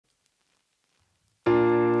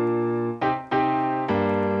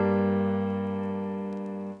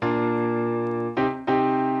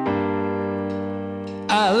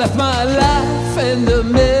I left my life in the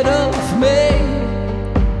middle of May.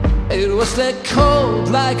 It was that cold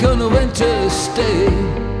like on a winter's day.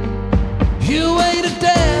 You waited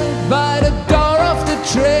there by the door of the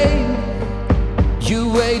train. You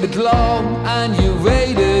waited long and you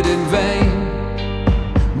waited in vain.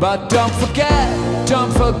 But don't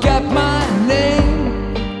forget my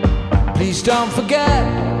name. Please don't forget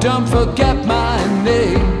my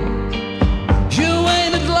name. You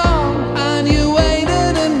waited long and you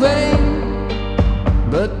waited in vain.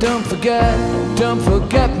 But don't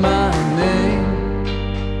forget my name.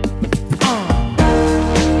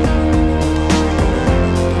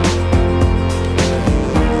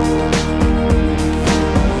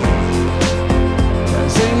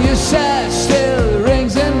 Still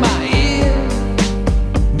rings in my ear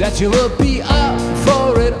that you will be up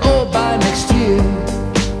for it all by next year.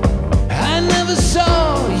 I never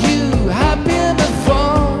saw you happier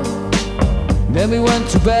before. Then we went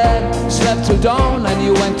to bed, slept till dawn, and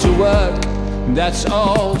you went to work. That's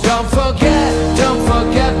all. Don't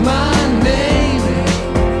forget my name.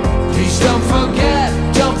 Please don't forget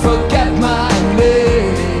my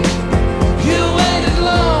name. You waited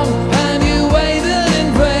long and you waited in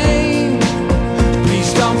vain.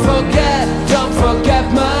 Please don't forget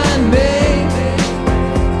my name.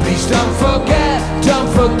 Please don't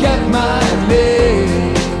forget my name.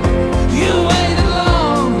 You waited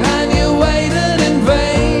long and you waited in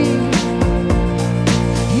vain.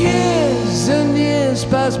 Years and years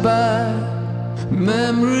pass by,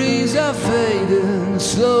 memories are fading.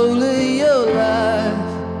 Slowly your life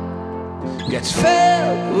gets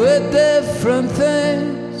filled with different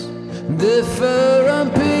things,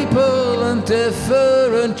 different people and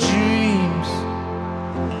different dreams.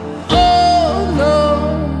 Oh no,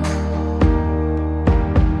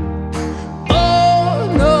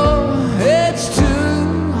 it's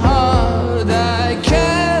too hard. I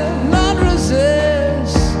cannot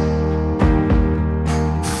resist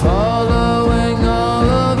following all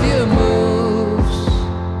of your moves.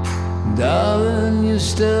 Darling, you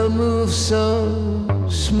still move so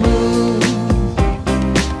smooth.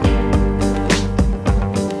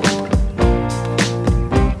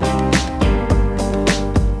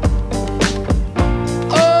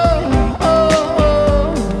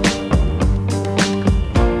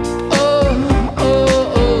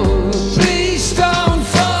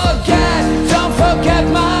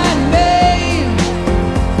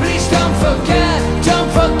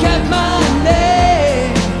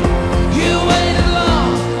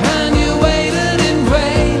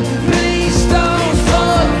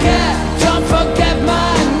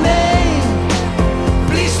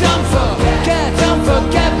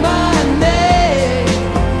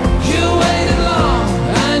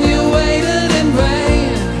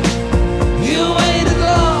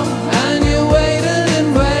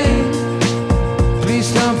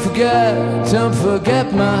 Don't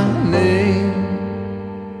forget my name.